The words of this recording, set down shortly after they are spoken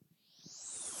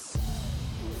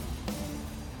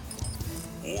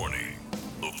Warning.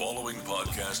 The following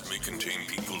podcast may contain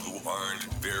people who aren't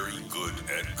very good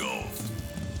at golf.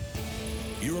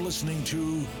 You're listening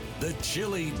to the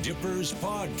Chillidippers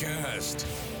podcast.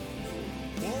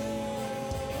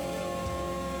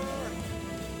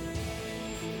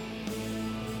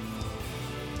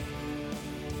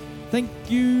 Thank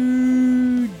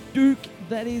you, Duke.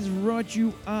 That is right.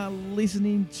 You are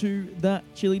listening to the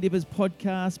Chillidippers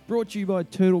podcast, brought to you by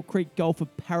Turtle Creek Golf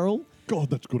Apparel. God,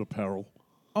 that's good apparel.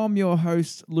 I'm your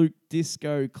host, Luke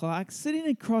Disco Clark. Sitting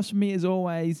across from me, as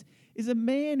always, is a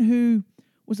man who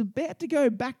was about to go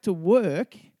back to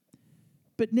work,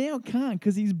 but now can't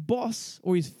because his boss,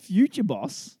 or his future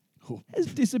boss, has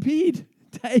disappeared.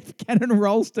 Dave Cannon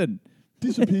Ralston.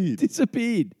 Disappeared.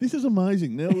 Disappeared. This is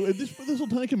amazing. Now, this will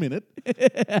take a minute,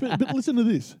 but listen to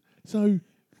this. So,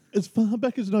 as far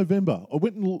back as November, I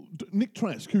went and Nick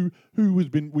Trask,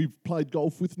 we've played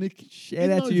golf with Nick. Shout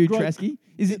out to you, Trasky.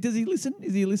 Does he listen?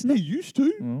 Is he a listener? He used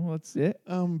to. Oh, that's it.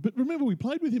 But remember, we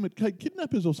played with him at Cape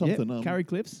Kidnappers or something. Yep, Curry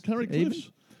Cliffs. Curry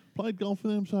Cliffs. Played golf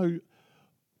with him. So,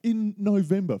 in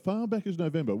November, far back as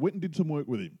November, went and did some work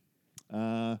with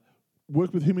him.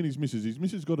 Worked with him and his missus. His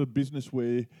missus got a business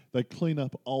where they clean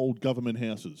up old government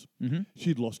houses. Mm-hmm.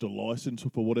 She'd lost a license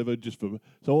for whatever, so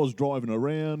I was driving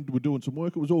around, we're doing some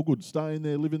work. It was all good, staying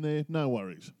there, living there, no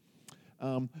worries.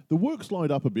 The work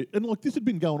slowed up a bit, and like this had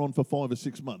been going on for 5 or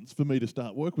 6 months for me to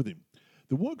start work with him.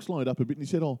 The work slowed up a bit, and he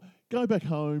said, go back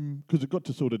home, because it got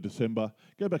to sort of December,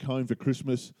 go back home for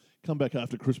Christmas, come back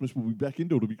after Christmas, we'll be back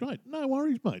into it, it'll be great. No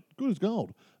worries, mate, good as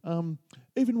gold.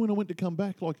 Even when I went to come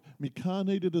back, like, my car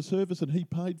needed a service, and he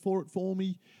paid for it for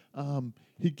me.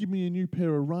 He'd give me a new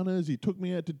pair of runners, he took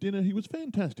me out to dinner, he was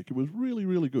fantastic, it was really,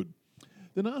 really good.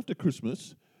 Then after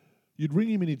Christmas, you'd ring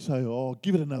him and he'd say,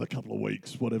 give it another couple of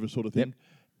weeks, whatever sort of thing. Yep.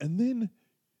 And then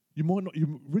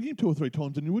you ring him 2 or 3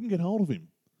 times and you wouldn't get hold of him.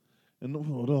 And I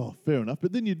thought, fair enough.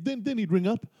 But then he'd ring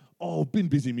up, been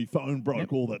busy, my phone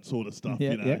broke, all that sort of stuff,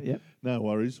 No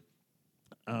worries.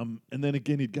 And then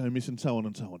again he'd go missing, so on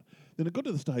and so on. Then it got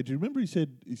to the stage, you remember he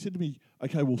said to me,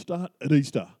 okay, we'll start at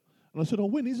Easter. And I said,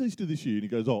 when is Easter this year? And he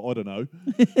goes, I don't know.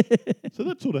 So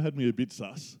that sort of had me a bit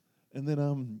sus. And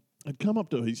then I'd come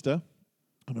up to Easter,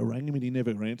 and I rang him and he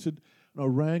never answered. And I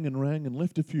rang and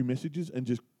left a few messages and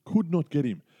just could not get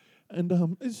him. And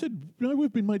as I said,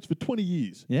 we've been mates for 20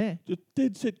 years. Yeah. Just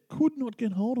dead set, could not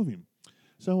get hold of him.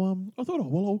 So I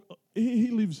thought, he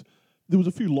lives, there was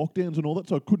a few lockdowns and all that,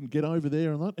 so I couldn't get over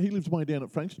there and that. He lives way down at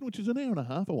Frankston, which is an hour and a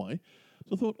half away.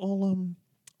 So I thought,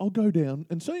 I'll go down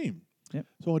and see him. Yep.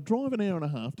 So I drive an hour and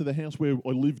a half to the house where I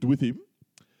lived with him,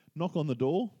 knock on the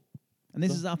door. And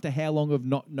this is after how long of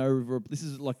this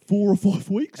is like 4 or 5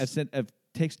 weeks? Of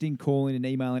texting, calling and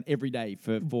emailing every day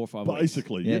for 4 or 5 weeks.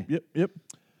 Basically, yep.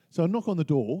 So I knock on the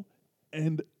door,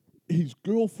 and his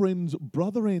girlfriend's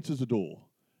brother answers the door.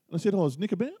 And I said, is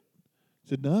Nick about? He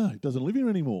said, no, he doesn't live here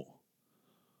anymore.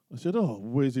 I said,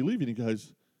 where's he living? He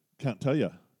goes, can't tell you.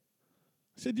 I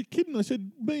said, you're kidding. I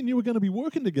said, me and you were going to be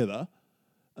working together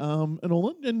and all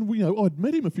that. And, I'd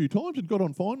met him a few times and got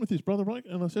on fine with his brother.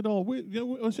 And I said, we've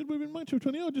been mates for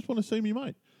 20 years. I just want to see me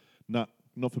mate. No,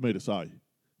 not for me to say.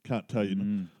 Can't tell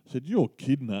you. I said, you're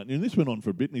kidding, aren't you? And this went on for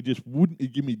a bit, and he just wouldn't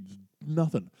give me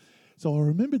nothing. So I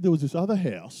remembered there was this other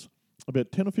house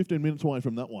about 10 or 15 minutes away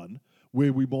from that one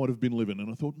where we might have been living,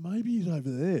 and I thought, maybe he's over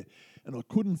there. And I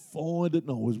couldn't find it, and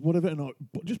I was whatever, and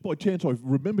just by chance I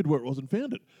remembered where it was and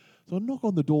found it. So I knock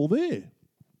on the door there.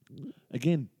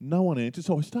 Again, no one answers,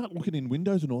 so I start looking in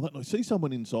windows and all that, and I see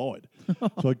someone inside.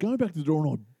 So I go back to the door,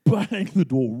 and I bang the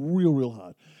door real, real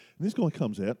hard. And this guy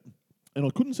comes out, and I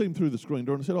couldn't see him through the screen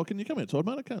door, and I said, can you come outside,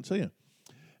 mate? I can't see you.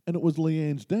 And it was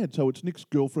Leanne's dad, so it's Nick's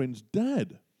girlfriend's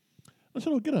dad. I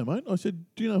said, g'day, mate. I said,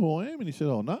 do you know who I am? And he said,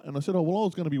 no. And I said, I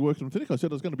was going to be working with Nick. I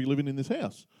said I was going to be living in this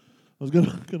house. I was going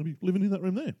to be living in that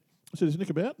room there. I said, is Nick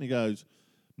about? And he goes,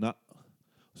 nah.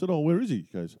 I said, where is he?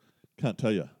 He goes, can't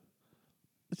tell you.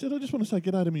 I said, I just want to say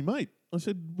g'day to me mate. I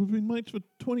said, we've been mates for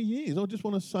 20 years. I just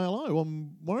want to say hello.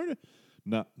 I'm worried.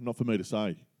 Nah, not for me to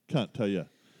say. Can't tell you.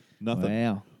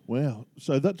 Nothing. Wow.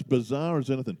 So that's bizarre as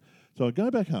anything. So I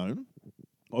go back home.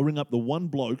 I ring up the one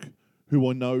bloke who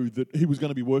I know that he was going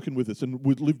to be working with us and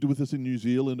lived with us in New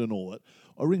Zealand and all that.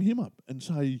 I ring him up and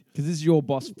say... Because this is your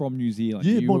boss from New Zealand.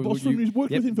 Yeah, my boss from New Zealand.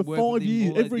 Worked with him for 5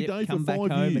 years, every day for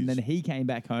 5 years. And then he came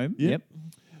back home. Yep.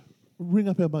 Ring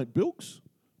up our mate Bilks.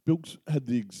 Bilks had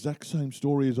the exact same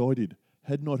story as I did.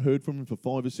 Had not heard from him for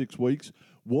 5 or 6 weeks.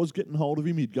 Was getting hold of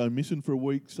him. He'd go missing for a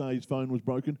week, say his phone was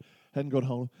broken. Hadn't got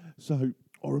hold of him. So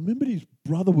I remembered his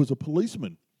brother was a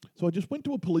policeman. So I just went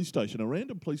to a police station, a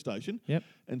random police station,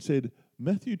 and said,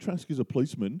 Matthew Trask is a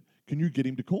policeman. Can you get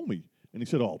him to call me? And he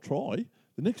said, I'll try.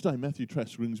 The next day, Matthew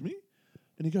Trask rings me,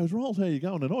 and he goes, "Rolls, how you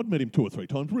going?" And I'd met him 2 or 3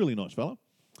 times, really nice fella.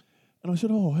 And I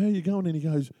said, "Oh, how you going?" And he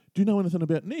goes, "Do you know anything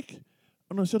about Nick?"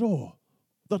 And I said, "Oh,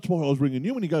 that's why I was ringing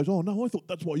you." And he goes, "Oh, no, I thought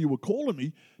that's why you were calling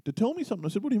me to tell me something." I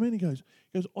said, "What do you mean?" He goes,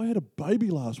 "I had a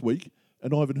baby last week,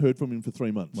 and I haven't heard from him for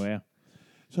 3 months." Wow.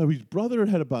 So his brother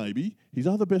had a baby. His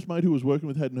other best mate who was working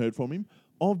with hadn't heard from him.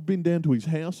 I've been down to his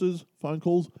houses, phone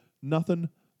calls, nothing,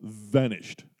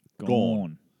 vanished.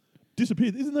 Gone.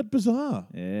 Disappeared. Isn't that bizarre?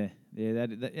 Yeah. Yeah.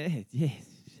 Yeah.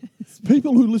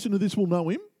 People who listen to this will know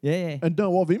him Yeah. and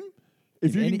know of him.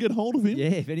 If you can get hold of him. Yeah,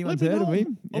 if anyone's let me heard of know.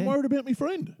 him. I'm Yeah. worried about my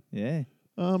friend. Yeah.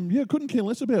 Couldn't care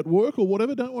less about work or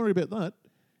whatever. Don't worry about that.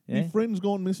 Yeah. My friend's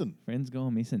gone missing. Friend's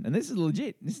gone missing. And this is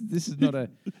legit. This is not a...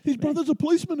 His brother's a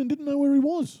policeman and didn't know where he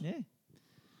was. Yeah.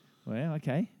 Well,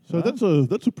 okay. So well,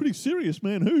 that's a pretty serious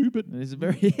man who, but it's a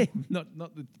very not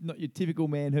your typical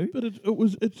man who. but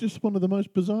it's just one of the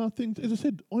most bizarre things. As I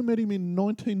said, I met him in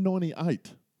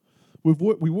 1998.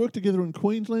 We worked together in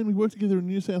Queensland, we worked together in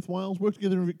New South Wales, worked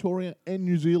together in Victoria and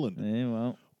New Zealand. Yeah,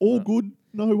 well, All good,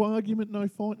 no argument, no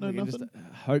fight, no we can nothing.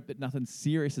 just hope that nothing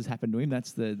serious has happened to him.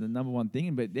 That's the number one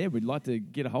thing. But yeah, we'd like to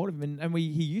get a hold of him. And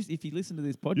if he listened to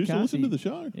this podcast, Used to listen to the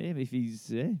show. Yeah, if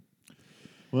he's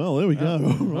Well, there we go. All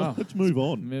right, well, let's move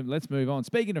on. Let's move on.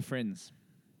 Speaking of friends,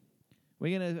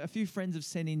 a few friends have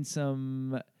sent in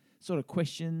some sort of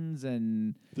questions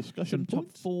and Discussion some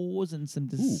points? top fours and some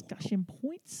discussion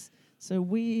points. So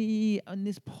we, on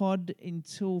this pod,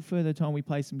 until further time, we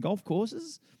play some golf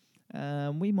courses.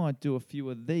 We might do a few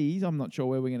of these. I'm not sure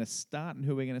where we're going to start and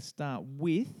who we're going to start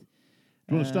with. Do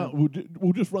you want to start?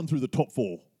 We'll just run through the top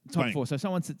 4. Top Bang. 4. So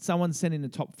someone sent in the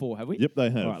top 4, have we? Yep,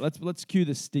 they have. All right, let's cue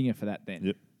the stinger for that then.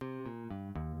 Yep.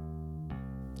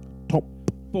 Top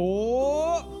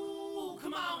 4.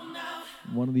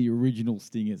 One of the original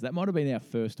stingers. That might have been our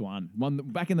first one.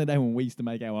 Back in the day when we used to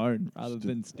make our own rather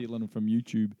than stealing them from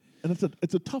YouTube. And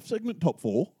it's a tough segment, top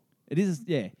 4. It is,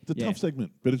 yeah. It's a tough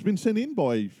segment, but it's been sent in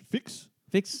by Fix.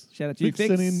 Fix, shout out to you,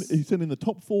 Fix. He sent in the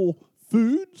top 4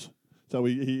 foods. So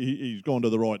he's gone to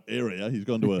the right area. He's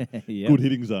gone to a Yep. good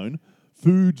hitting zone.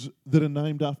 Foods that are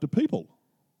named after people.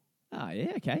 Ah,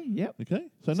 yeah, okay, yep. Okay,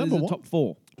 so So number this is 1. top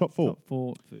 4. Top 4. Top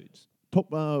 4 foods. Top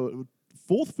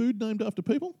 4th food named after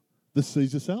people. The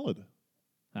Caesar salad.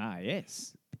 Ah,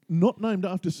 yes. Not named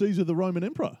after Caesar, the Roman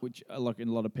emperor. Which a lot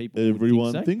of people Everyone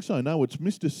would think thinks so. No, it's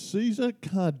Mr. Caesar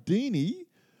Cardini,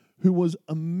 who was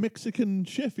a Mexican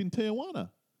chef in Tijuana,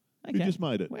 who just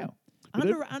made it. Wow. But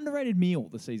Underrated meal,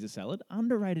 the Caesar salad.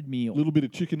 Underrated meal. A little bit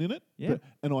of chicken in it. Yeah.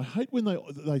 And I hate when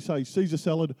they say Caesar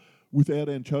salad without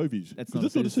anchovies. That's 'Cause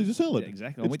not not a Caesar salad. Yeah,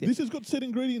 exactly. I'm with you. This has got set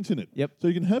ingredients in it. Yep. So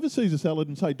you can have a Caesar salad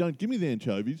and say, don't give me the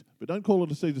anchovies, but don't call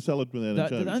it a Caesar salad without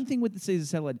anchovies. The only thing with the Caesar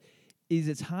salad is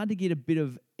it's hard to get a bit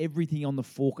of everything on the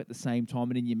fork at the same time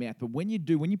and in your mouth. But when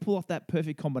you pull off that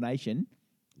perfect combination,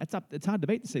 it's hard to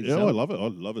beat the Caesar salad. Yeah, I love it. I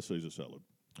love a Caesar salad.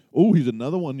 Oh, here's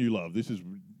another one you love. This is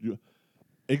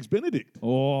Eggs Benedict.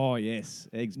 Oh, yes.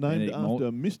 Eggs Named Benedict.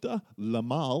 after Mr.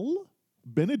 Lamal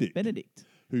Benedict,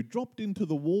 who dropped into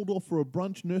the Waldorf for a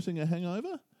brunch nursing a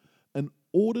hangover and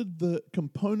ordered the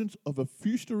components of a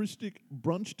futuristic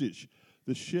brunch dish.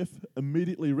 The chef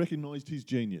immediately recognised his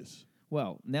genius.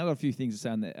 Well, now I've got a few things to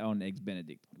say on Eggs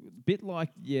Benedict. Bit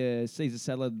like your Caesar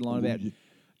salad line about...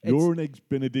 You're an Eggs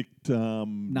Benedict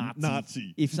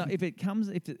Nazi. If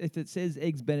it says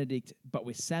Eggs Benedict but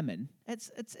with salmon,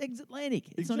 it's Eggs Atlantic.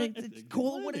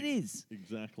 Call it what it is.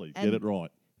 Exactly. And get it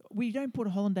right. We don't put a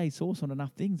hollandaise sauce on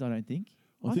enough things, I don't think.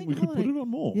 I think we could put it on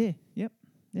more. Yeah.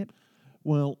 Yep.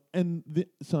 Well, and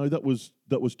so that was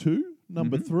 2.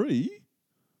 Number 3,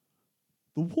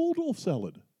 the Waldorf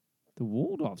salad. The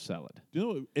Waldorf salad. Do you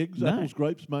know eggs, No. apples,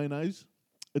 grapes, mayonnaise?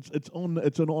 It's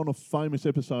on a famous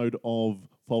episode of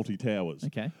Faulty Towers.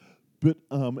 Okay. But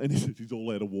and he's all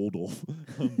out of Waldorf,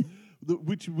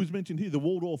 which was mentioned here. The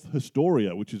Waldorf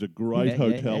Astoria, which is a great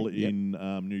hotel in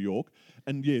New York,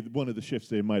 and one of the chefs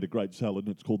there made a great salad,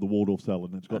 and it's called the Waldorf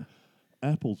salad, and it's got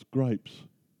apples, grapes,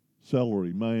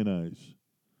 celery, mayonnaise,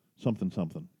 something,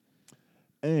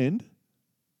 and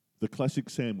the classic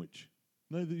sandwich.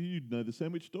 You know the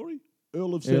sandwich story?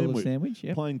 Earl of Sandwich,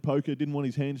 yep. Playing poker, didn't want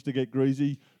his hands to get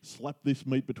greasy, slapped this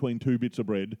meat between 2 bits of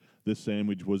bread. The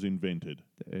sandwich was invented.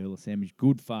 The Earl of Sandwich,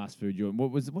 good fast food joint.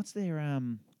 What's their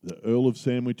The Earl of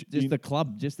Sandwich. the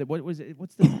club? What was it?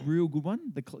 What's the real good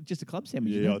one? Just a club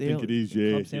sandwich. Yeah, I think it is.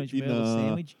 Yeah, Club sandwich, in Earl of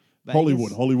Sandwich.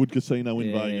 Vegas. Hollywood Casino in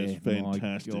Yeah, Vegas.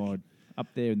 Fantastic. My God. Up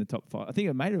there in the top 5. I think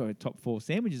it made it over top 4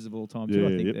 sandwiches of all time Yeah,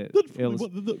 too. I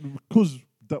think because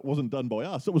that wasn't done by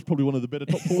us. That was probably one of the better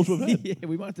top 4s we've had. Yeah,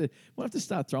 we might have to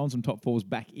start throwing some top 4s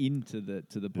back into the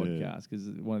podcast because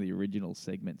it's one of the original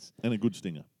segments. And a good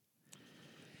stinger.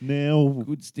 Now,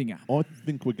 Good stinger. I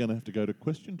think we're going to have to go to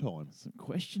question time. Some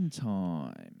question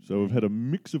time. So we've had a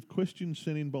mix of questions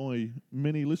sent in by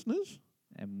many listeners.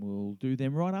 And we'll do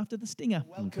them right after the stinger.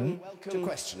 Welcome to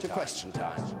question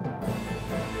time.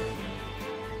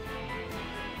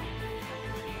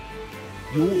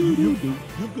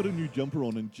 You've got a new jumper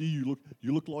on, and gee, you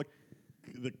look like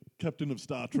the captain of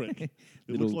Star Trek.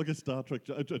 It looks like a Star Trek.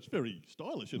 It's very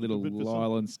stylish. And Little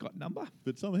Lyle and Scott number.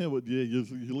 But somehow, you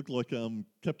look like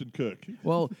Captain Kirk.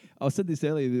 Well, I said this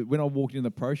earlier, that when I walked in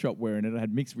the pro shop wearing it, I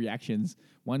had mixed reactions.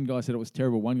 One guy said it was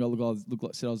terrible. One guy looked like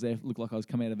I was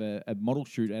coming out of a model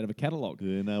shoot out of a catalogue.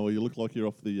 Yeah, no, well, you look like you're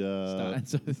off the...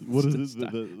 what is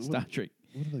it? Star Trek.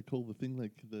 What do they call the thing,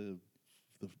 like the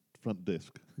front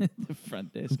desk? The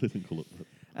front desk. They didn't call it that.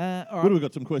 All right. What have we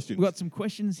got? Some questions. We've got some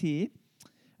questions here.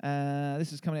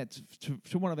 This is coming out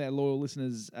to one of our loyal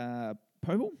listeners,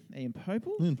 Popel, Ian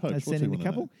Popel. Ian Popel, has what's sent he in a wanna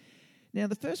couple. Now,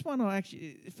 the first one, I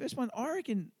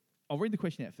reckon, I'll read the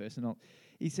question out first.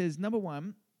 He says, number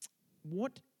one,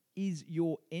 what is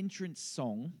your entrance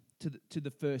song to the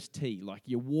first tee, like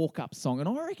your walk-up song? And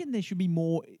I reckon there should be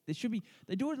more. They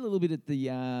do it a little bit at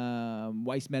the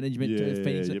waste management.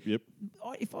 Phoenix. Yep.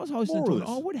 If I was hosting a More or tournament,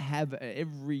 less. I would have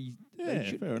every. Yeah,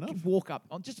 fair enough. Walk up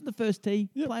on just on the first tee,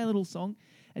 play a little song,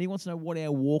 and he wants to know what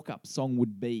our walk-up song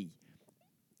would be.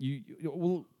 You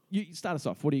start us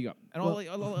off. What do you got? And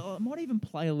I might even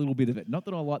play a little bit of it. Not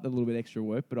that I like the little bit extra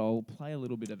work, but I'll play a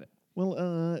little bit of it. Well,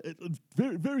 it's a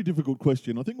very, very difficult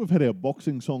question. I think we've had our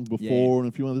boxing song before and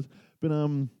a few others, but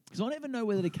because I never know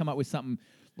whether to come up with something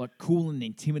like cool and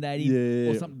intimidating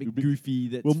or something a bit goofy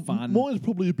that's fun. Mine's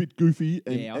probably a bit goofy,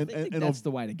 and I think that's I've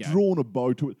the way to go. Drawn a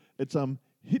bow to it. It's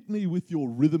hit me with your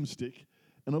rhythm stick.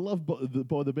 And I love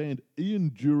by the band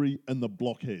Ian Jury and the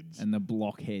Blockheads.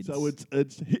 So it's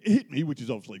hit me, which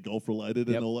is obviously golf related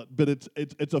and all that, but it's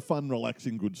a fun,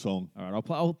 relaxing, good song. All right,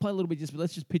 I'll play a little bit.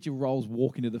 Let's just picture Rolls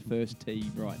walking to the first tee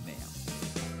right now.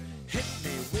 Hit me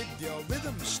with your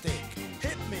rhythm stick.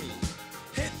 Hit me.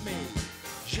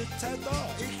 Je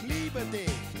t'adore, ich liebe dich.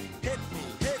 Hit me.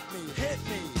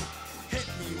 Hit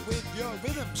me with your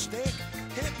rhythm stick.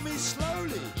 Hit me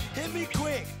slowly. Hit me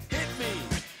quick. Hit me.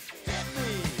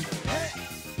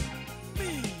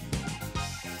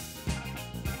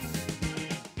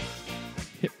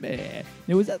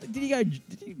 Now, did he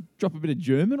drop a bit of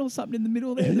German or something in the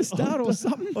middle there at the start or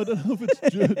something? I don't know if it's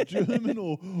German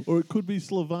or it could be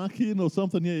Slovakian or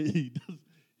something. Yeah, he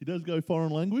does go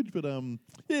foreign language, but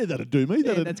that'd do me.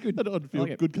 That's good. I'd feel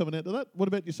good coming out to that. What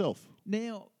about yourself?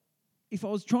 Now, if I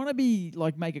was trying to be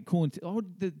like make it cool,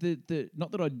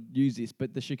 not that I'd use this,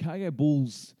 but the Chicago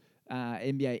Bulls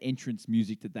NBA entrance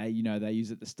music that they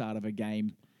use at the start of a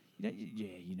game.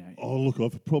 Oh, look,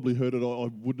 I've probably heard it. I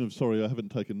wouldn't have. Sorry, I haven't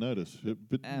taken notice.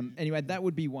 But anyway, that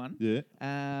would be one. Yeah.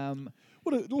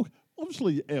 Look,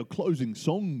 obviously our closing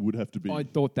song would have to be. I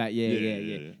thought that.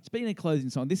 Yeah. Speaking of closing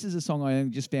song, this is a song I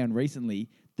only just found recently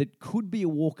that could be a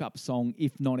walk-up song,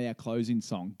 if not our closing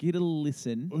song. Get a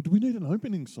listen. Oh, do we need an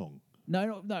opening song?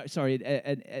 No. Sorry,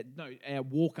 our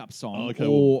walk-up song, okay,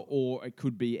 or it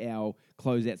could be our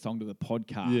closeout song to the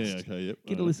podcast. Yeah. Okay. Yep.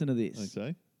 Get a listen to this.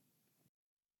 Okay.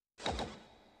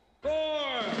 4.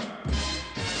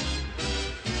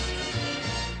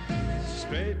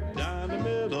 Straight down the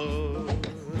middle.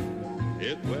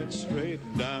 It went straight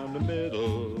down the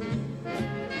middle.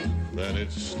 Then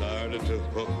it started to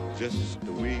hook just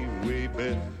a wee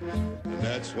bit. And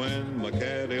that's when my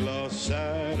caddy lost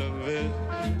sight of it.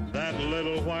 That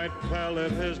little white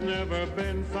pellet has never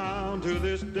been found to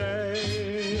this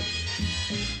day.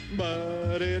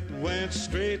 But it went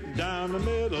straight down the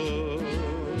middle,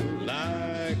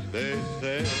 like they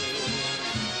say.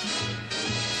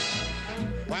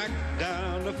 Whack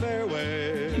down the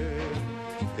fairway.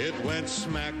 It went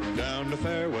smack down the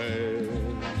fairway.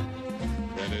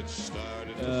 Then it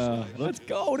started to that's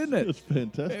gold, isn't it? That's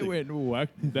fantastic. It went whack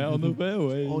down the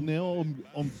fairway. Oh, now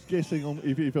I'm guessing.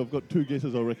 If I've got two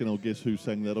guesses, I reckon I'll guess who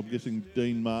sang that. I'm guessing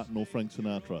Dean Martin or Frank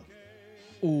Sinatra.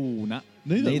 Oh, nah.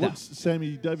 Neither. What's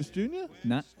Sammy Davis Jr.?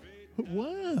 Nah.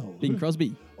 Wow. Bing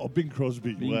Crosby. Oh, Bing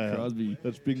Crosby. Bing Crosby.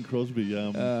 That's Bing Crosby.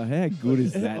 How good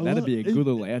is that? That'd be a good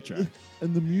little outro.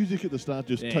 And the music at the start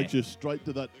just takes you straight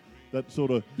to that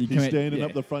sort of, he's standing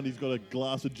up the front, he's got a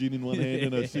glass of gin in one hand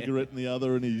and a cigarette in the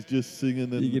other, and he's just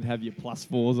singing. And you could have your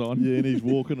 +4s on. Yeah, and he's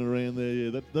walking around there.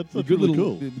 Yeah, that's good really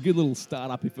little, cool. Good little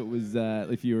start-up if it was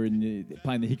if you were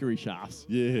playing the Hickory Shafts.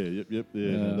 Yeah, yep.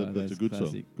 Yeah, that's a good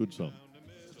classic. song. Good song.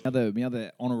 My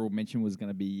other honourable mention was going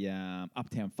to be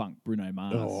Uptown Funk, Bruno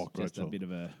Mars. Oh, great Just song. a bit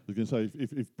of a... I was going to say,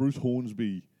 if Bruce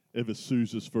Hornsby ever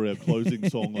sues us for our closing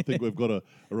song, I think we've got a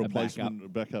replacement, a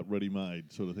backup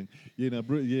ready-made sort of thing. Yeah, no,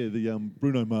 the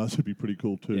Bruno Mars would be pretty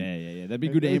cool too. Yeah. That'd be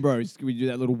good, Ambrose. Can we do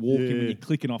that little walk in when you're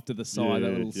clicking off to the side,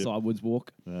 that Yeah, little sideways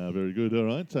walk? Very good. All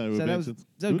right. So that was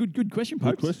a good question,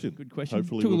 Popes. Good question.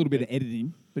 Hopefully Took a little bit of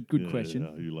editing, but good Yeah, question.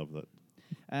 Yeah, you love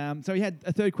that. So we had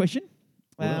a third question,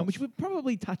 What which we've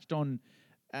probably touched on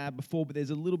before, but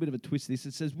there's a little bit of a twist to this.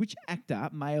 It says, which actor,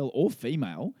 male or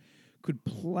female, could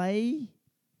play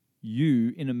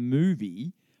you in a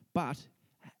movie, but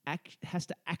has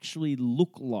to actually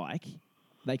look like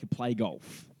they could play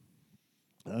golf?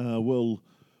 Well,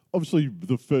 obviously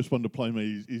the first one to play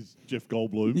me is Jeff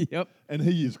Goldblum. Yep. And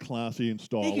he is classy and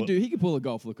style. He could pull a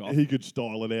golf look off. He could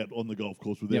style it out on the golf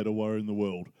course without a worry in the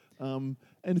world. And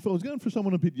if I was going for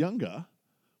someone a bit younger,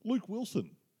 Luke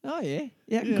Wilson. Oh, yeah.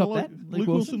 Yeah, I can cop that. Luke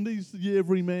Wilson, he's the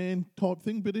everyman type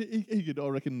thing, but he could, I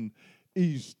reckon,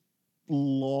 he's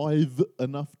lithe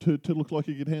enough to look like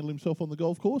he could handle himself on the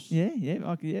golf course. Yeah,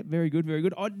 very good, very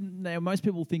good. Now, most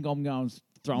people think I'm going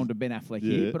throwing to Ben Affleck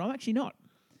here, but I'm actually not.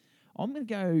 I'm going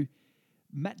to go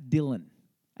Matt Dillon.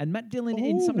 And Matt Dillon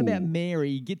in something about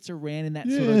Mary gets around in that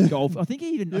sort of golf. I think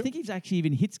he's actually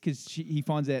even hits because he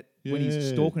finds out when he's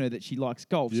stalking her that she likes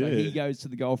golf. So he goes to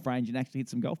the golf range and actually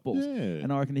hits some golf balls. Yeah.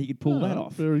 And I reckon he could pull that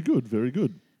off. Very good, very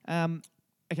good.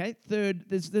 Okay, third.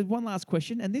 There's one last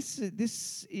question, and this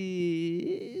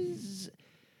is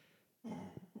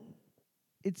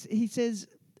he says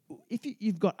if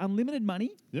you've got unlimited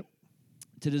money,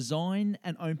 to design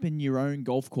and open your own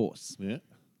golf course. Yeah.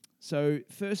 So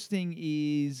first thing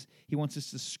is he wants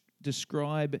us to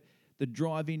describe the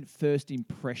drive-in first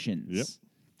impressions. Yep.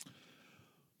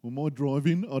 Well, my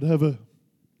drive-in, I'd have a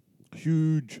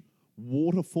huge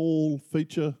waterfall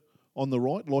feature on the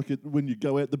right, like when you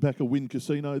go out the back of Wynn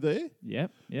Casino there.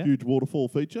 Yep. Huge waterfall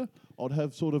feature. I'd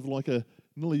have sort of like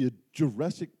nearly a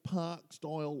Jurassic Park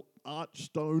style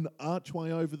stone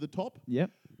archway over the top.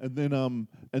 Yep. And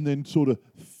then sort of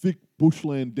thick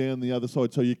bushland down the other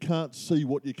side, so you can't see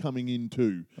what you're coming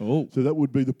into. Oh. So that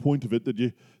would be the point of it, that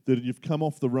you've come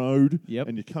off the road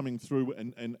and you're coming through,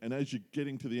 and as you're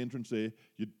getting to the entrance there,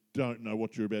 you don't know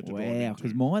what you're about to drive into. Wow,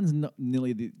 because mine's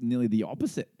nearly the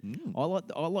opposite. I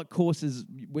like courses.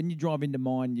 When you drive into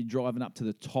mine, you're driving up to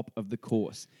the top of the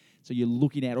course. So you're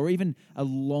looking at, or even a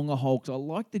longer hole. Because I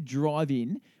like to drive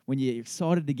in when you're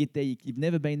excited to get there. You've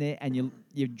never been there, and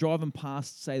you're driving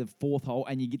past, say, the fourth hole,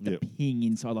 and you get the ping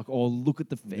inside. Like, oh, look at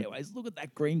the fairways, look at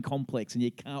that green complex, and you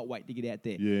can't wait to get out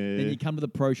there. Yeah. Then you come to the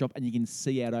pro shop, and you can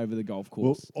see out over the golf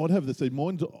course. Well, I'd have to say,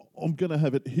 I'm going to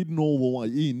have it hidden all the way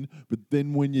in, but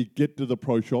then when you get to the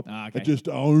pro shop, it just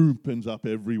opens up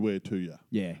everywhere to you.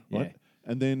 Yeah, right?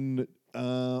 And then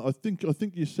I think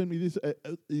you sent me this,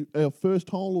 our first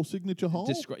hole or signature hole.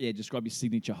 Describe your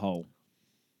signature hole.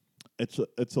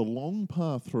 It's a long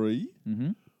par 3,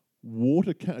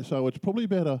 water. So it's probably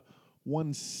about a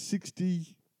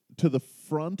 160 to the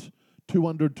front,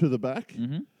 200 to the back.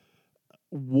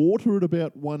 Water at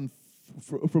about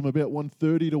from about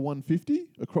 130 to 150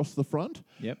 across the front.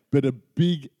 Yep. But a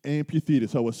big amphitheatre,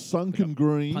 so a sunken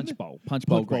green. Punch bowl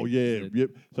green. Yeah,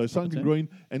 yep. So sunken green,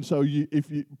 and so if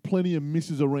plenty of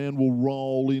misses around will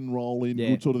roll in,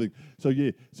 good sort of thing. So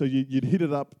you'd hit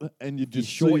it up, and you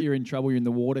just you're in trouble. You're in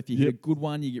the water. If you hit a good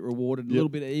one, you get rewarded a little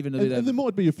bit, even a bit. And there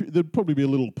might be there'd probably be a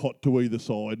little pot to either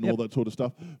side and all that sort of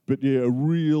stuff. But yeah, a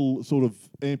real sort of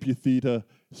amphitheatre.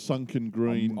 Sunken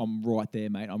green. I'm right there,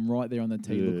 mate. I'm right there on the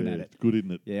tee looking at it. It's good,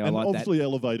 isn't it? Yeah, and I like obviously that.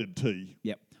 Elevated tee.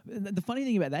 Yep. The funny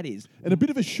thing about that is... And a bit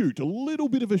of a shoot, elevated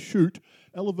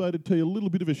tee, a little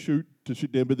bit of a shoot to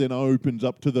sit down, but then opens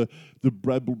up to the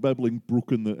babbling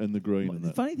brook and the green.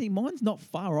 The funny thing, mine's not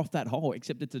far off that hole,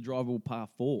 except it's a drivable par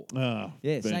 4. Ah,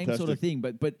 yeah, fantastic. Same sort of thing.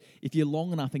 But if you're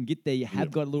long enough and get there, you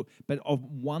have got a little... But of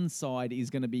one side is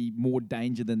going to be more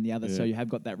danger than the other, so you have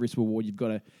got that risk reward. You've got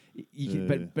to...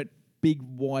 But big,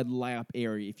 wide layup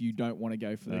area if you don't want to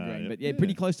go for the green. But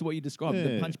pretty close to what you described.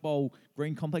 The punch bowl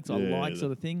green complex, I like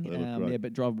sort of thing.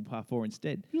 But drivable par 4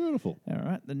 instead. Beautiful. All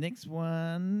right. The next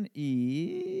one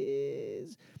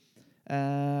is,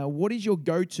 what is your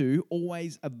go-to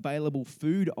always available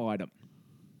food item?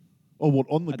 Oh, what,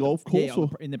 on the golf course? Yeah,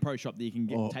 in the pro shop that you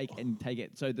can take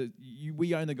it. So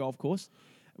we own the golf course.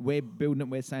 We're building it.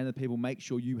 We're saying to people, make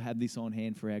sure you have this on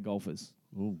hand for our golfers.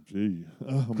 Oh, gee.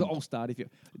 I'll start if you...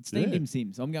 Steamed dim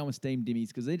sims. I'm going with steamed dimmies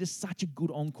because they're just such a good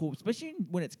encore, especially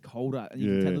when it's colder and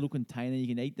you can take a little container, you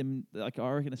can eat them. Like, I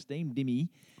reckon a steamed dimmy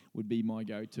would be my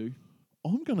go-to.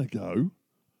 I'm going to go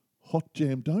hot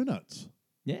jam donuts.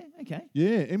 Yeah, okay.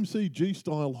 Yeah,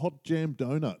 MCG-style hot jam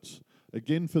donuts.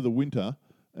 Again, for the winter.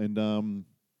 And,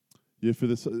 Yeah, for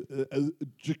this,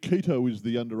 Chiquito is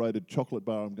the underrated chocolate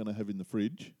bar I'm going to have in the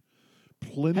fridge.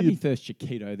 Had me first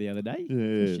Chiquito the other day.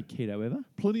 Yeah. First Chiquito ever.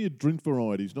 Plenty of drink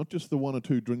varieties, not just the one or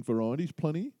two drink varieties,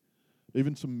 plenty.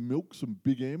 Even some milk, some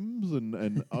Big M's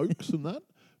and Oaks and that.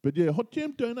 But yeah, hot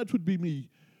jam donuts would be me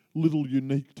little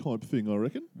unique type thing, I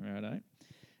reckon. Righto.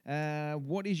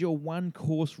 What is your one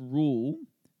course rule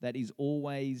that is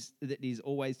always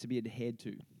to be adhered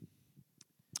to?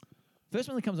 First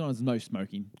one that comes on is no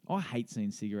smoking. I hate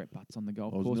seeing cigarette butts on the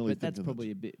golf course, but that's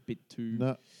probably a bit too.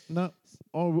 No,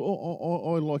 I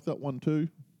like that one too.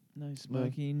 No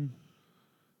smoking.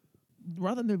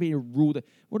 Rather than there be a rule that.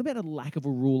 What about a lack of a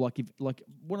rule? Like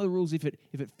one of the rules, if it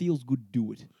feels good,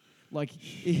 do it. Like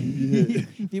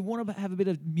if you want to have a bit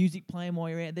of music playing while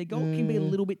you're out there, golf can be a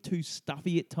little bit too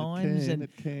stuffy at times. It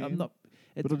can. I'm not.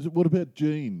 But what about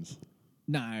jeans?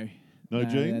 No. No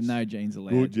jeans? No jeans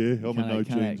allowed. Good, yeah. I'm a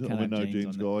no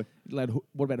jeans guy.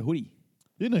 What about a hoodie?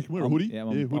 Yeah, no, can wear a hoodie. Yeah,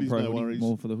 hoodies, pro no hoodie, worries.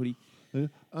 more for the hoodie. Yeah.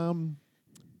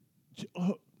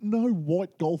 No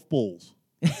white golf balls.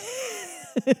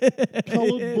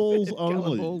 Coloured balls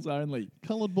only. Coloured balls only.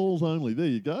 Coloured balls only. There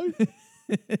you go.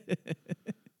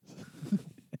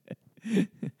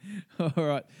 All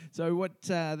right. So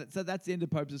so that's the end of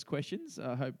Pope's questions.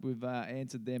 I hope we've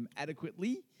answered them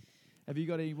adequately. Have you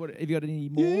got any? Have you got any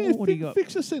more? Yeah, What do you got?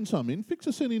 Fixer sent some in.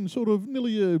 Fixer sent in sort of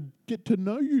nearly get to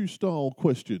know you style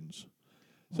questions.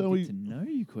 So get to know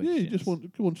you questions. Yeah, he just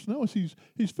wants to know us.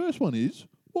 His first one is,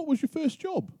 what was your first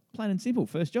job? Plain and simple.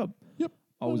 First job. Yep.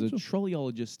 I was a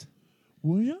trolleyologist.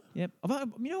 Were you? Yep.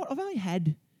 You know what? I've only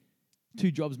had 2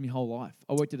 jobs my whole life.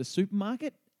 I worked at a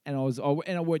supermarket. And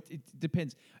I worked. It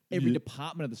depends. Every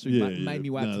department of the supermarket made me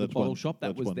work for the bottle shop.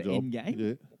 That was the end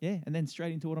game. Yeah, and then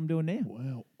straight into what I'm doing now.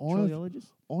 Wow, Trolleyologist.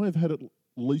 I've had at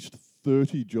least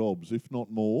 30 jobs, if not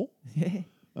more. Yeah.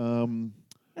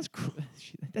 That's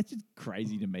just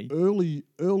crazy to me.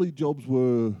 Early jobs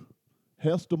were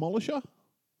house demolisher.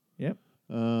 Yep.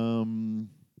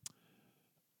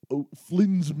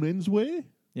 Flynn's menswear.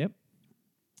 Yep.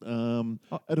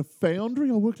 At a foundry,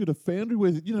 I worked at a foundry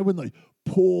where when they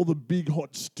pour the big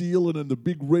hot steel and then the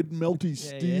big red melty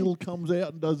steel comes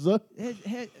out and does that.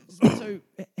 So,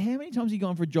 how many times have you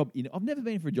gone for a job? I've never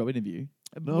been for a job interview.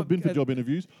 No, I've been for job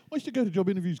interviews. I used to go to job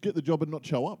interviews, get the job, and not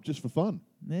show up just for fun.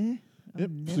 Yeah. Yep.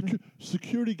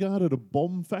 Security guard at a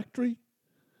bomb factory.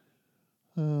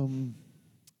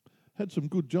 Had some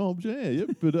good jobs, yeah.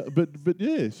 But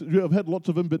yeah, so I've had lots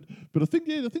of them. But I think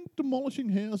demolishing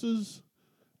houses.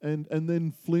 And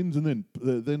then Flynn's, and then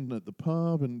at the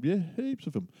pub, and heaps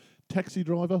of them. Taxi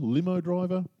driver, limo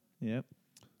driver. Yep.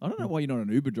 I don't know why you're not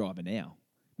an Uber driver now.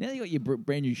 Now you got your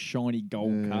brand new shiny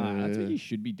gold car. That's what you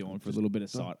should be doing for a little bit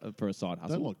of side hustle.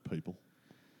 Don't like people.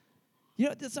 You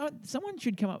know, someone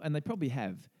should come up, and they probably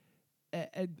have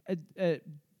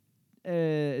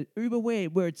Uber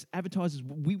where it's advertisers.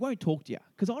 We won't talk to you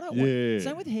because I don't want.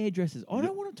 Same with hairdressers. I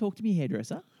don't want to talk to me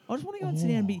hairdresser. I just want to go and sit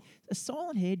down and be a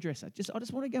silent hairdresser. I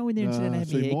just want to go in there and sit down and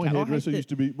have my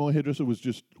haircut. My hairdresser was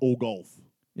just all golf.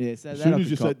 Yeah, so as soon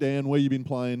as you sat down, where you been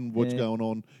playing, what's going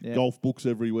on, golf books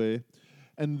everywhere,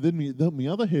 and then my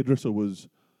other hairdresser was,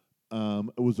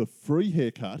 it was a free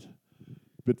haircut,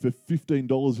 but for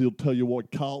 $15 he'll tell you why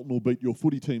Carlton will beat your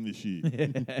footy team this year.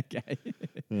 Okay.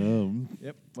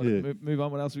 Yep. Move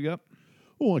on. What else we got?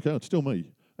 Oh, okay. It's still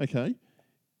me. Okay.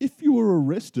 If you were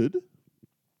arrested,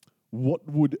 what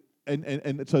would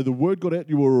and so the word got out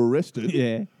you were arrested.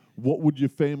 Yeah. What would your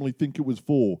family think it was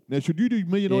for? Now, should you do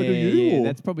me and I do you? Yeah, or?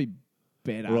 that's probably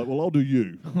better. All right. Well, I'll do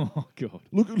you. Oh God.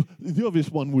 Look, the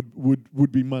obvious one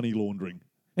would be money laundering.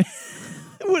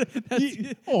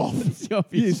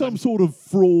 Some sort of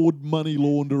fraud, money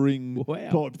laundering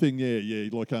type thing. Yeah,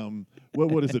 like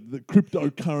what is it? The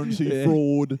cryptocurrency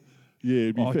fraud. Yeah,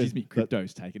 it'd be excuse me,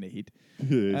 crypto's taking a hit.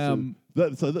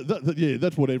 Yeah,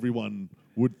 that's what everyone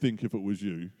would think if it was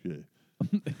you. Yeah.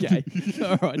 Okay,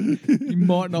 all right. You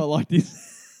might not like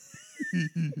this.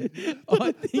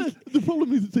 I think the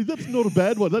problem is, see, that's not a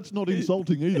bad one. That's not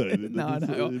insulting either. No.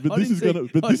 But this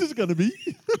is gonna be.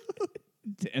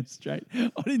 Damn straight.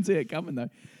 I didn't see it coming though.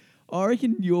 I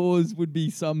reckon yours would be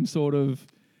some sort of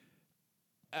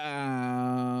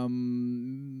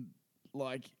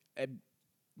like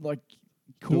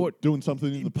court doing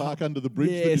something in the park under the bridge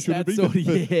that you yes, shouldn't be sort of, for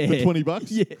 $20.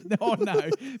 Yeah, no,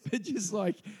 but just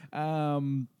like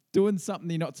doing something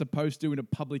you're not supposed to in a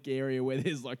public area where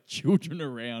there's like children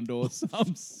around or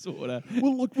some sort of.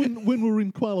 Well, look, when we were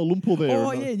in Kuala Lumpur there.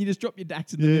 Oh yeah, and you just drop your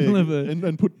dacks in the middle of a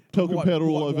and put talcum powder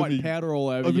all over me. Powder all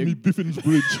over me Biffin's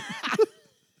Bridge.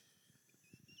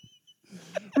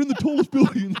 We're in the tallest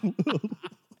building in the world.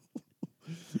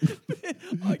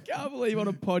 I can't believe on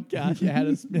a podcast you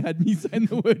had me saying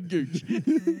the word gooch.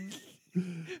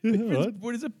 Yeah, all right.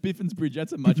 What is a Biffin's Bridge?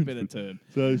 That's a much better term.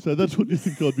 So that's what you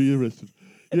think I'd be arrested.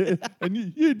 Yeah, and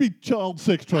you'd be child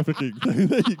sex trafficking.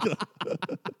 There you go.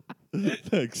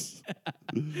 Thanks.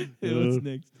 Yeah, what's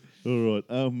next? All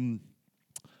right.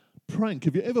 Prank.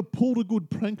 Have you ever pulled a good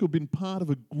prank or been part of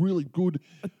a really good,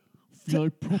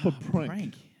 proper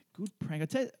prank? Good prank. I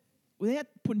tell you, without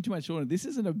putting too much on it, this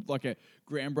isn't a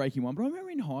groundbreaking one, but I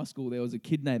remember in high school there was a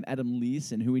kid named Adam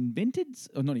Learson who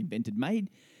made.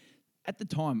 At the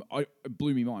time, it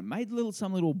blew me mind. Made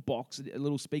some little box, a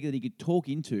little speaker that he could talk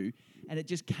into, and it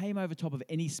just came over top of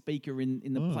any speaker in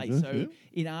the place. Okay, So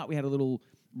in art, we had a little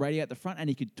radio at the front, and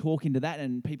he could talk into that,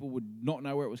 and people would not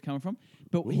know where it was coming from.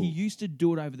 But he used to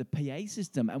do it over the PA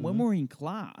system. And when we were in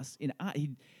class in art,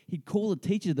 he'd call the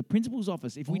teacher to the principal's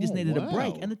office if we just needed a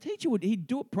break, and the teacher he'd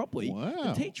do it properly.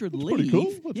 Wow. The teacher would That's leave, pretty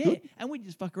cool. That's good. and we'd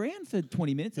just fuck around for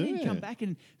 20 minutes, and then he'd come Yeah. back,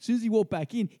 and as soon as he walked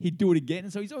back in, he'd do it again.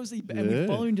 And so he's obviously, and we'd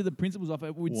follow him to the principal's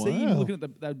office. We'd see him Wow. looking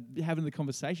at having the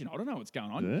conversation. I don't know what's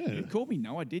going on. Yeah. You called me?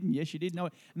 No, I didn't. Yes, you did. No,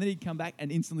 and then he'd come back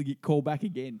and instantly get called back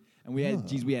again. And we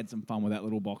had some fun with that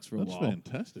little box for a That's while.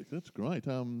 fantastic. That's great.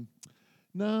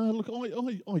 Look,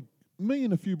 me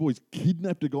and a few boys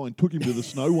kidnapped a guy and took him to the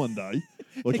snow one day.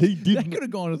 Like he That didn't. could have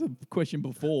gone to the question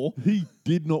before. He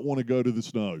did not want to go to the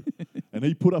snow, and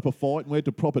he put up a fight, and we had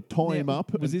to proper tie him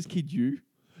up. Was this kid you?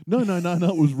 No,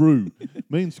 it was Roo.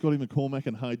 Me and Scotty McCormack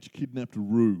and H kidnapped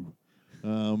Roo.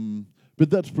 But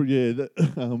that's pretty.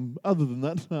 Other than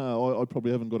that, I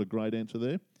probably haven't got a great answer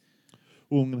there.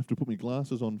 Well, I'm going to have to put my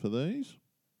glasses on for these.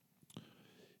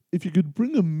 If you could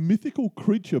bring a mythical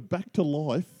creature back to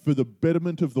life for the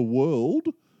betterment of the world,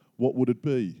 what would it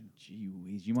be? Gee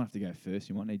whiz, you might have to go first.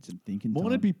 You might need some thinking time.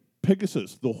 Mine would be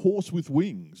Pegasus, the horse with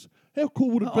wings. How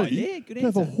cool would it Oh, be yeah, good to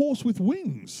have a answer. horse with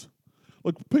wings?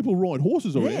 Like people ride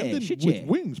horses around Yeah, then shit, with yeah.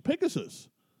 wings, Pegasus.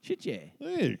 Shit, yeah.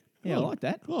 Yeah, Yeah, I like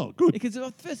that. Oh, good. Because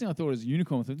the first thing I thought was a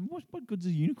unicorn. I thought, what good's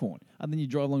a unicorn? And then you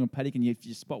drive along a paddock and if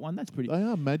you spot one, that's pretty. They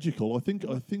are magical. I think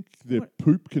their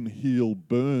poop can heal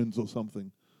burns or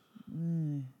something.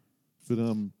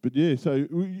 But yeah. So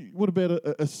what about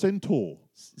a centaur?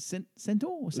 Centaur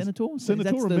or senator?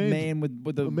 Senator, That's a the man's- man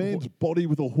with the A man's body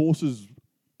with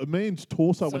a man's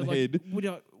torso So, and like, head, would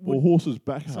or a horse's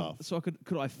back so, half. so could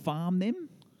I farm them?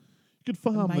 You could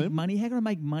farm Make them. money? How can I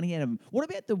make money out of them? What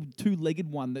about the two-legged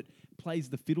one that plays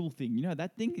the fiddle thing? You know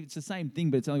that thing? It's the same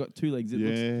thing, but it's only got two legs. It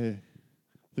looks,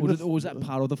 Yeah. or was that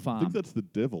part of the I farm? think that's the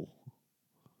devil.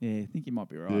 Yeah, I think you might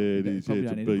be right. Yeah, it is. Yeah, Probably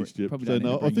it's a don't need to beast. Yep. probably So don't need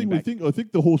no, to bring him back. I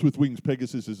think the horse with wings,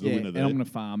 Pegasus, is the Yeah, winner and there. I'm going to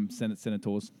farm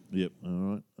senators. Yep. All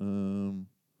right.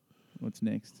 What's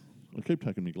next? I keep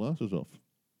taking my glasses off.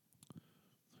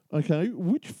 Okay,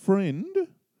 which friend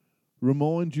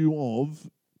reminds you of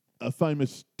a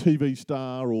famous TV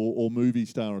star or movie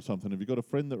star or something? Have you got a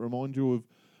friend that reminds you of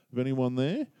anyone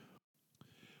there?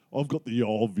 I've got the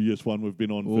obvious one we've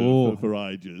been on for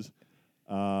ages.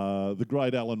 The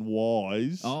great Alan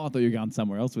Wise. Oh, I thought you were going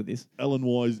somewhere else with this. Alan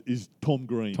Wise is Tom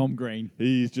Green. Tom Green.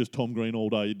 He is just Tom Green all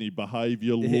day, isn't he?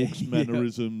 Behaviour, looks,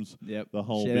 mannerisms, Yep. the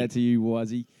whole Shout bit. out to you,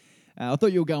 Wisey. I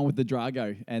thought you were going with the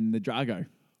Drago and the Drago,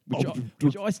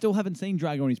 which I still haven't seen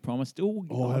Drago in his prime. I still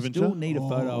haven't still you? need a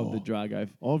photo of the Drago.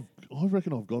 I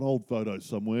reckon I've got old photos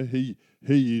somewhere. He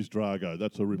is Drago.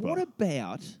 That's a ripper. What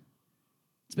about,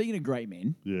 speaking of great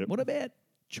men, Yep. what about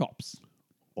Chops?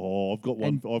 Oh, I've got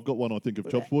one. I've got one. I think of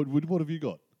Chops. What have you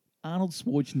got? Arnold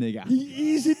Schwarzenegger.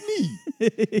 He is, isn't he?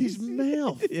 His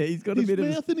mouth. Yeah, he's got a his bit of-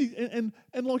 mouth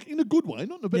and like in a good way,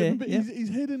 not in a bad way. But yeah. his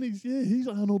head and he's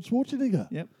Arnold Schwarzenegger.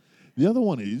 Yep. The other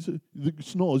one is the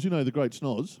Snoz. You know the great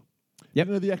Snoz. Yep.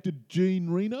 You know the actor Gene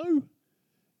Reno.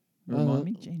 Remind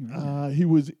me, Gene Reno. He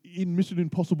was in Mission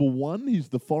Impossible 1. He's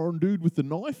the foreign dude with the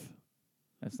knife.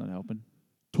 That's not helping.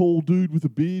 Tall dude with a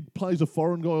beard, plays a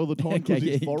foreign guy all the time because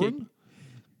Okay, he's yeah, foreign.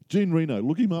 Gene Reno,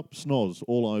 look him up, Snoz,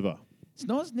 all over.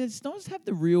 Snoz have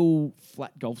the real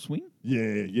flat golf swing.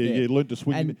 Yeah. Learned to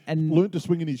swing. And learned to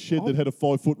swing in his shed that had a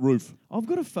 5-foot roof. I've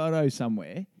got a photo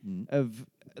somewhere of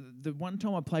the one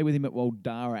time I played with him at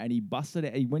Waldara, and he busted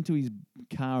out. He went to his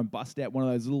car and busted out one of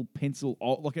those little pencil,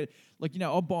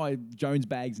 I'll buy Jones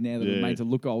bags now that are made to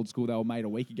look old school. They were made a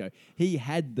week ago. He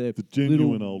had the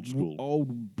genuine little old school.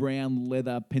 old brown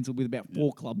leather pencil with about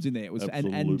 4 clubs in there. It was and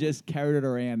Absolutely. just carried it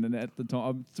around. And at the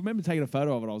time, I remember taking a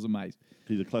photo of it. I was amazed.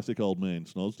 He's a classic old man,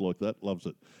 Snoz, like that, loves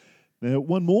it. Now,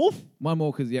 one more. One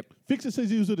more, because Fixer says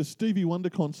he was at a Stevie Wonder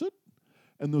concert,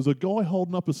 and there was a guy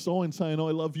holding up a sign saying,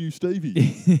 "I love you, Stevie."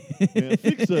 Now,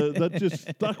 Fixer, that just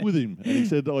stuck with him. And he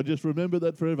said, "I just remember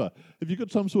that forever." Have you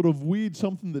got some sort of weird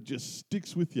something that just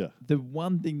sticks with you? The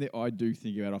one thing that I do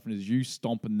think about often is you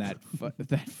stomping that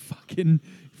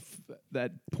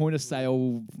that point of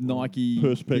sale Nike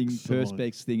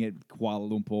Perspex thing at Kuala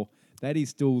Lumpur. That is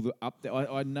still up there.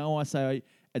 I know I say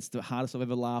it's the hardest I've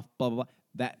ever laughed, blah, blah, blah.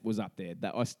 That was up there.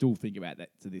 That I still think about that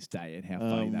to this day and how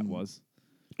funny that was.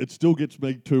 It still gets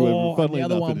me too. And the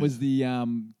other one was the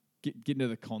getting to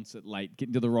the concert late,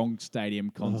 getting to the wrong stadium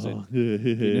concert. Oh,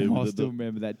 yeah. I still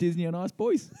remember that. Disney on Ice,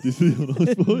 boys. Disney on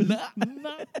Ice, boys. No,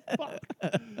 fuck.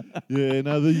 Yeah,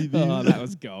 no, that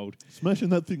was gold. Smashing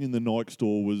that thing in the Nike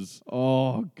store was...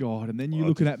 Oh, God. And then you're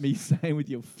looking at me saying with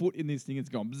your foot in this thing, it's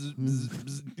gone, bzz, bzz,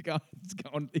 bzz, it's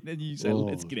gone. And then you say,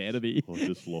 let's get out of here. I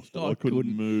just lost it. I couldn't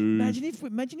move.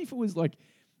 Imagine if it was like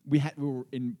we were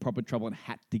in proper trouble and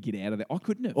had to get out of there. I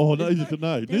couldn't have. Oh, neither of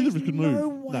us could move. No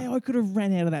way I could have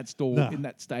ran out of that store in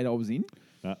that state I was in.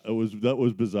 That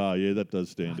was bizarre. Yeah, that does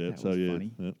stand out. That was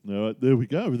funny. All right, there we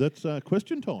go. That's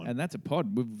question time. And that's a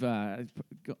pod. We've got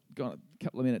a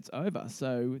couple of minutes over.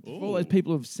 So for all those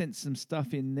people who've sent some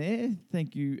stuff in there,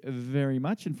 thank you very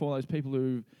much. And for all those people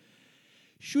who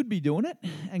should be doing it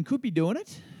and could be doing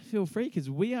it, feel free because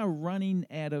we are running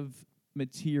out of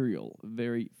material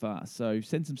very fast. So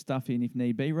send some stuff in if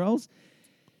need be, Rolls.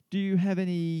 Do you have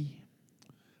any...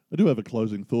 I do have a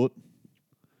closing thought.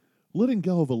 Letting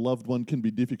go of a loved one can be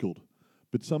difficult,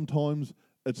 but sometimes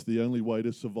it's the only way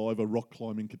to survive a rock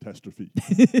climbing catastrophe.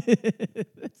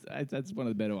 That's one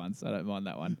of the better ones. I don't mind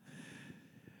that one.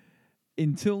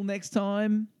 Until next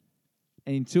time,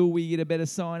 and until we get a better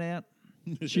sign out,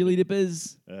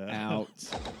 Chillidippers out.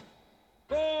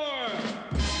 4.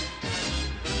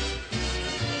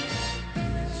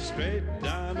 Straight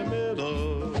down the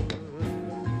middle.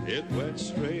 It went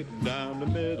straight down the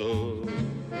middle.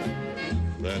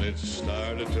 Then it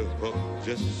started to hook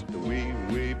just a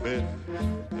wee bit.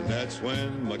 And that's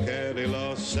when my caddy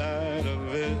lost sight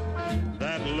of it.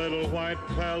 That little white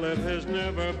pellet has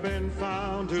never been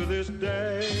found to this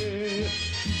day.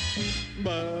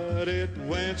 But it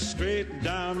went straight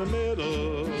down the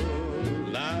middle,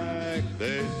 like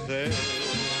they say.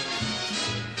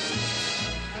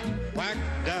 Whack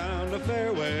down the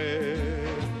fairway.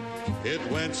 It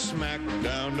went smack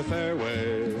down the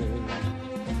fairway.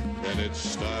 Then it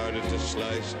started to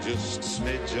slice just a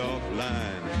smidge off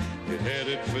line. It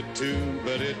headed for 2,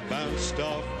 but it bounced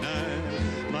off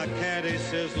 9. My caddy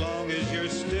says, long as you're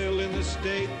still in the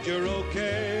state, you're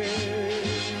okay.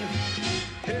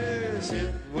 Yes,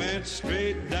 it went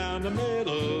straight down the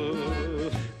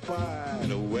middle, quite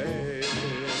a way.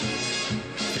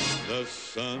 The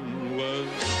sun was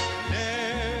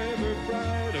never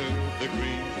brighter, the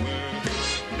greens were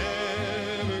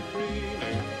never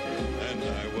greener, and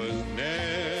I was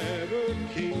never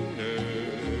keener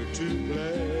to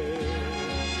play.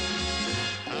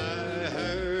 I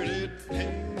heard it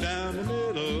ping down the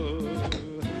middle,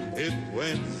 it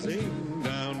went sing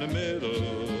down the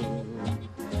middle.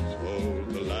 Oh,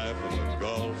 the life of a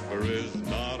golfer is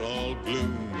not all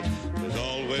gloom. There's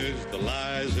always the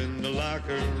lies in the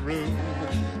locker room.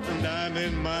 And I'm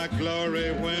in my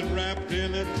glory when wrapped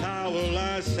in a towel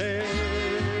I say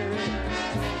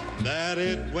that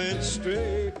it went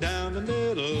straight down the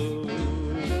middle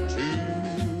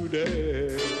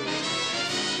today.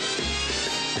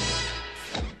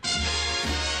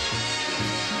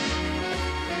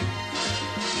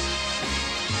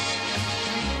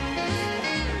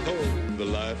 The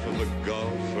life of a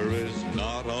golfer is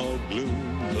not all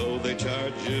gloom, though they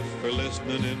charge you for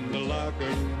listening in the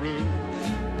locker room.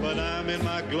 But I'm in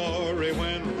my glory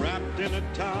when wrapped in a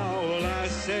towel I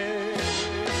say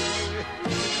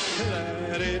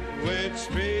that it went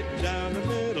straight down the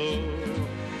middle.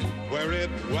 Where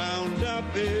it wound up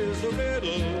is a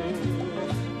riddle,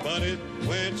 but it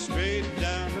went straight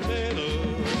down